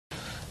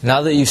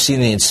Now that you've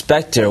seen the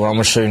inspector, what I'm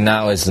going to show you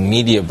now is the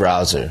media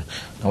browser.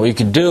 Now what you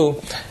can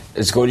do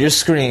is go to your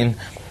screen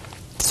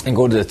and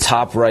go to the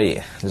top right.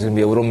 There's going to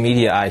be a little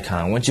media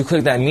icon. Once you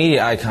click that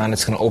media icon,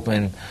 it's going to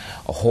open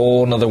a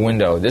whole nother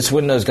window. This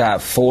window's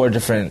got 4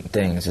 different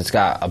things. It's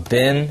got a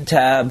bin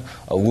tab,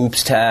 a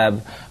loops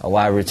tab, a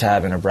library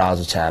tab, and a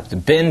browser tab. The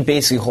bin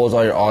basically holds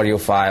all your audio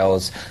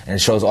files and it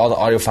shows all the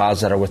audio files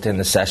that are within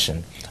the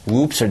session.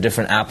 Loops are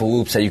different Apple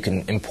loops that you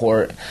can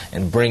import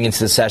and bring into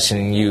the session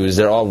and use.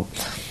 They're all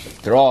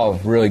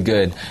really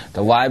good.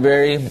 The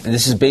library,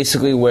 this is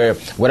basically where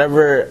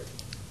whatever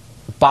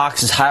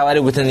box is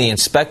highlighted within the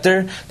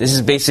inspector, this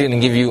is basically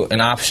going to give you an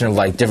option of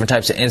like different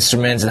types of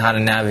instruments and how to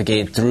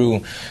navigate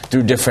through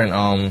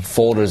different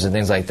folders and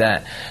things like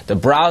that. The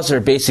browser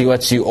basically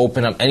lets you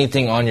open up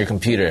anything on your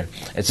computer.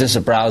 It's just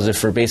a browser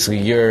for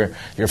basically your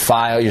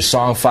file, your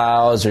song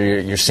files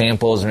or your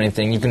samples or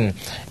anything. You can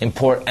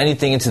import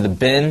anything into the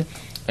bin,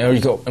 or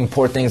you can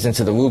import things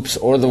into the loops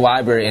or the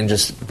library and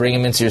just bring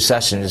them into your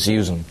session and just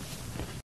use them.